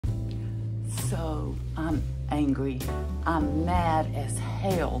So I'm angry. I'm mad as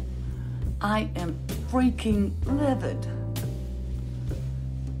hell. I am freaking livid.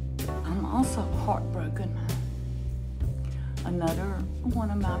 I'm also heartbroken. Another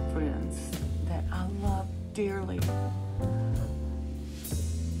one of my friends that I love dearly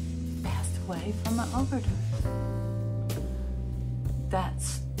passed away from an overdose.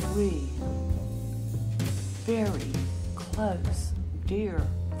 That's 3 very close, dear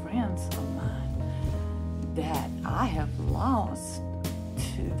friends of mine that I have lost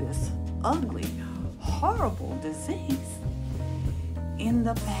to this ugly, horrible disease in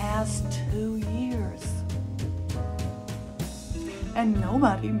the past 2 years. And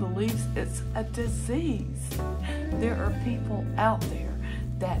nobody believes it's a disease. There are people out there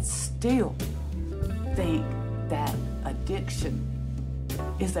that still think that addiction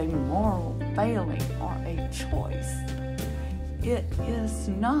is a moral failing or a choice. It is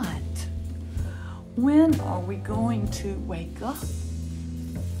not. When are we going to wake up?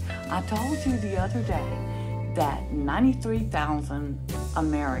 I told you the other day that 93,000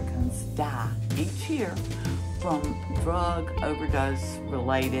 Americans die each year from drug overdose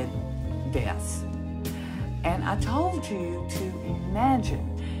related deaths. And I told you to imagine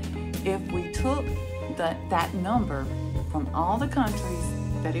if we took that number from all the countries,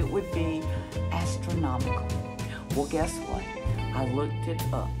 that it would be astronomical. Well, guess what? I looked it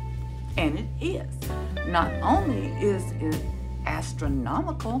up, and it is. Not only is it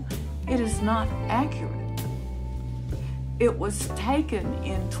astronomical, it is not accurate. It was taken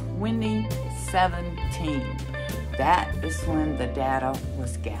in 2017. That is when the data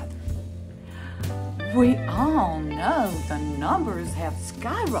was gathered. We all know the numbers have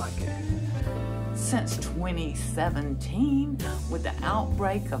skyrocketed since 2017 with the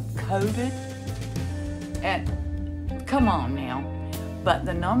outbreak of COVID. And come on now, but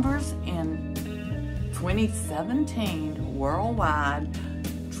the numbers in 2017 worldwide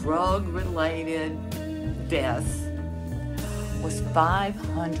drug-related deaths was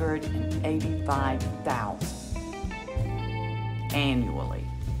 585,000 annually.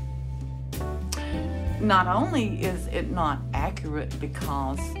 Not only is it not accurate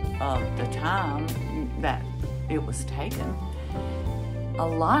because of the time that it was taken, a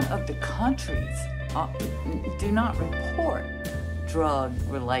lot of the countries do not report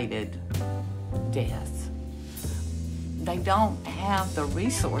drug-related deaths. They don't have the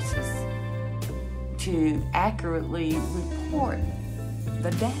resources to accurately report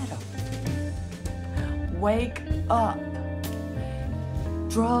the data. Wake up.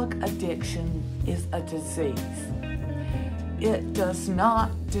 Drug addiction is a disease. It does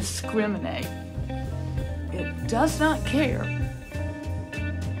not discriminate. It does not care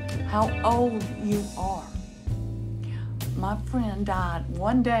how old you are. My friend died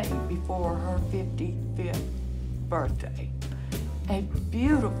one day before her 55th birthday. A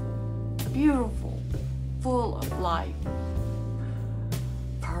beautiful, beautiful, full of life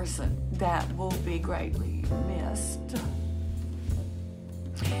person that will be greatly missed.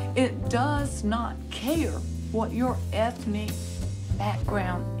 It does not care what your ethnic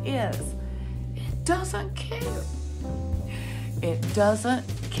background is. It doesn't care. It doesn't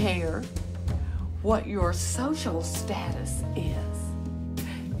care what your social status is.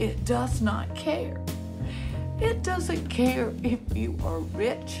 It does not care. It doesn't care if you are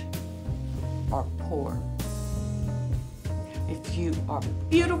rich or poor. If you are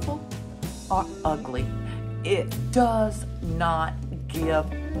beautiful or ugly. It does not give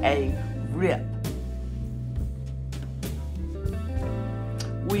a rip.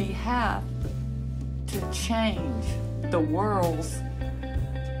 We have to change the world's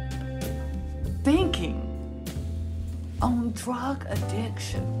thinking on drug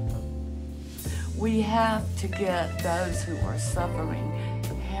addiction. We have to get those who are suffering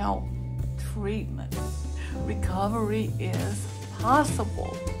help, treatment. Recovery is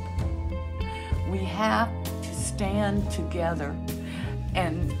possible. We have to stand together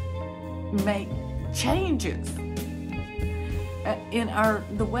and make changes in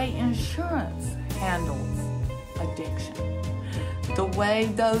the way insurance handles addiction, the way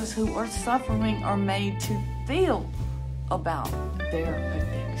those who are suffering are made to feel about their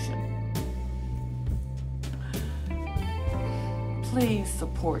addiction. Please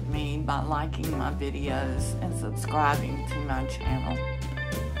support me by liking my videos and subscribing to my channel.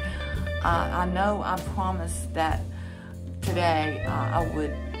 I know I promised that today I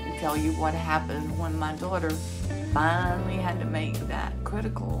would tell you what happened when my daughter finally had to make that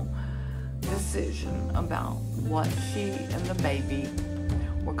critical decision about what she and the baby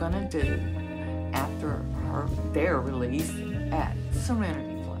were going to do after their release at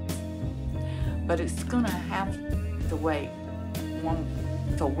Serenity Place. but it's going to have to wait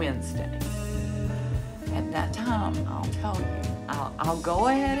till Wednesday. At that time, I'll tell you, I'll go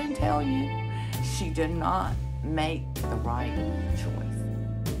ahead and tell you, she did not make the right choice.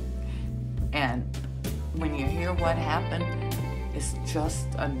 And when you hear what happened, it's just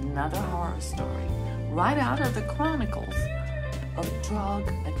another horror story right out of the chronicles of drug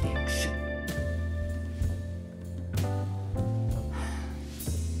addiction.